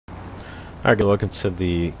Alright, welcome to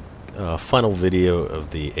the final video of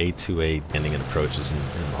the A2A landing and approaches, and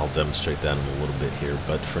I'll demonstrate that in a little bit here.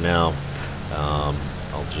 But for now,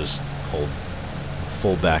 I'll just hold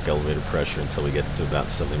full back elevator pressure until we get to about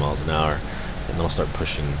 70 miles an hour, and then I'll start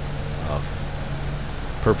pushing,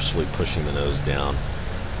 purposefully pushing the nose down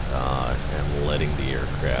and letting the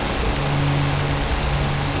aircraft.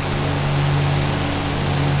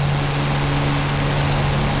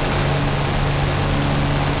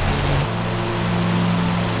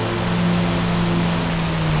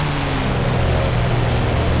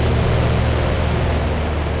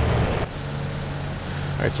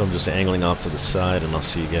 Alright, so I'm just angling off to the side, and I'll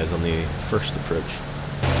see you guys on the first approach.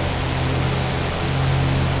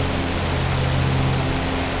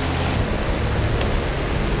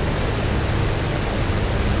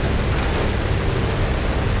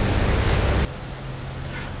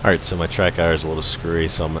 Alright, so my track IR is a little screwy,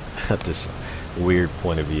 so I'm at this weird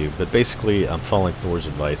point of view. But basically, I'm following Thor's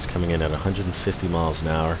advice, coming in at 150 miles an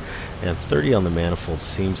hour, and 30 on the manifold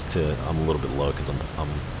seems to, I'm a little bit low because I'm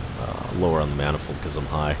lower on the manifold because I'm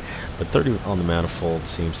high, but 30 on the manifold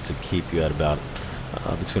seems to keep you at about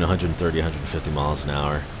between 130 and 150 miles an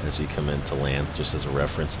hour as you come in to land, just as a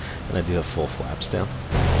reference. And I do have full flaps down.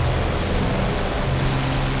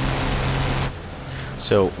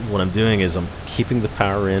 So what I'm doing is I'm keeping the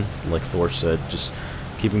power in, like Thor said, just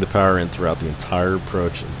keeping the power in throughout the entire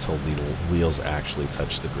approach until the wheels actually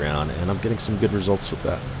touch the ground, and I'm getting some good results with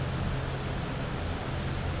that.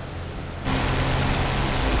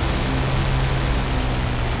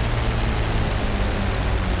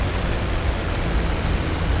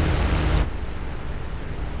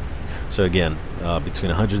 So again, between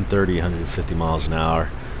 130 and 150 miles an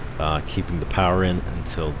hour, keeping the power in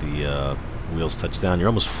until the wheels touch down. You're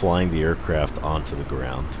almost flying the aircraft onto the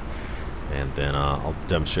ground. And then I'll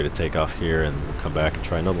demonstrate a takeoff here, and we'll come back and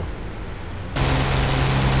try another one.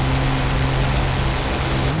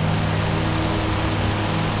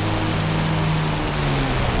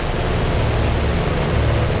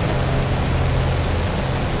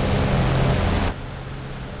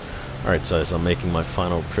 Alright, so as I'm making my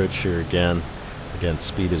final approach here again,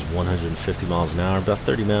 speed is 150 miles an hour, about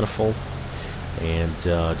 30 manifold, and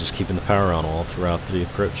just keeping the power on all throughout the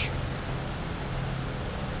approach.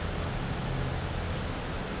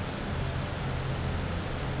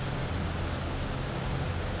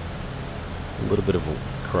 A little bit of a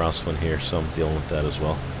crosswind here, so I'm dealing with that as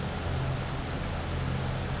well.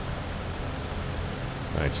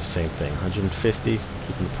 Alright, it's the same thing, 150,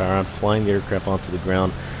 keeping the power on, flying the aircraft onto the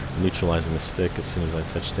ground, neutralizing the stick as soon as I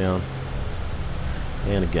touch down.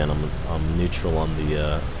 And again, I'm neutral on the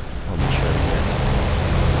trim here.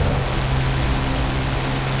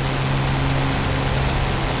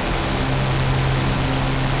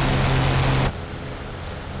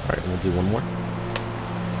 Alright, we'll do one more.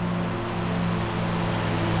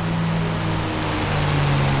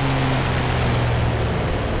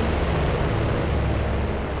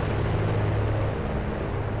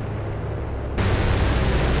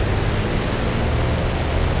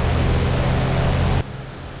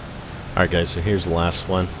 Alright guys, so here's the last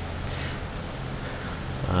one,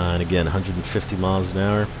 and again 150 miles an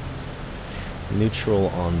hour, neutral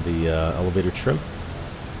on the elevator trim,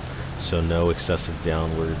 so no excessive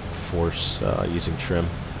downward force using trim,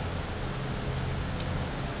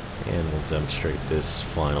 and we'll demonstrate this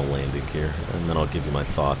final landing here, and then I'll give you my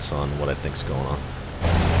thoughts on what I think's going on.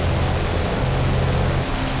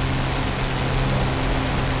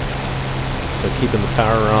 So keeping the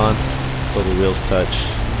power on until the wheels touch,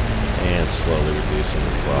 and slowly reducing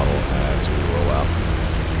the throttle as we roll out.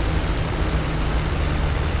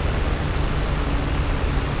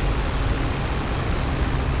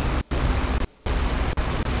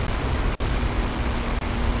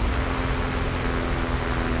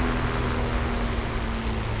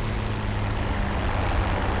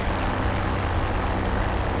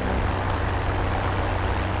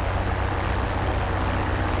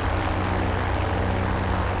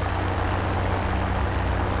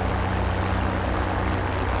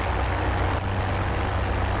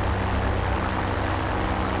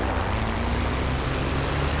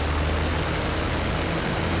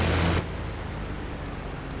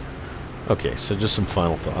 Okay, so just some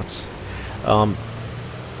final thoughts.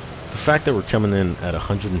 The fact that we're coming in at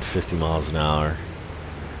 150 miles an hour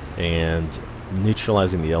and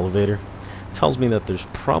neutralizing the elevator tells me that there's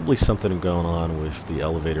probably something going on with the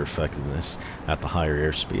elevator effectiveness at the higher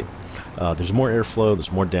airspeed. There's more airflow,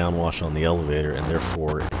 there's more downwash on the elevator, and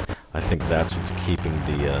therefore I think that's what's keeping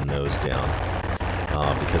the nose down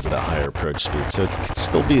because of that higher approach speed. So it could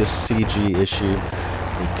still be a CG issue.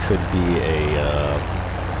 It could be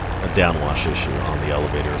a downwash issue on the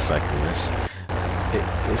elevator effectiveness.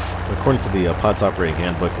 If according to the Pilots Operating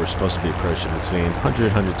Handbook, we're supposed to be approaching between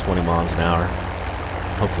 100 120 miles an hour,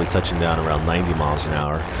 hopefully touching down around 90 miles an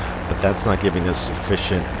hour, but that's not giving us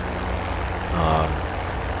sufficient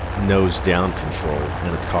nose down control,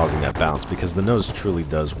 and it's causing that bounce because the nose truly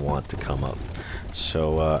does want to come up.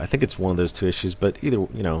 So I think it's one of those two issues, but either,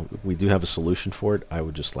 you know, we do have a solution for it. I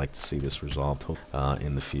would just like to see this resolved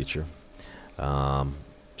in the future.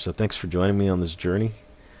 So thanks for joining me on this journey,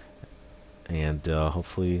 and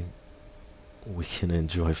hopefully we can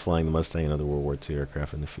enjoy flying the Mustang and other World War II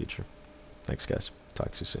aircraft in the future. Thanks, guys.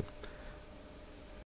 Talk to you soon.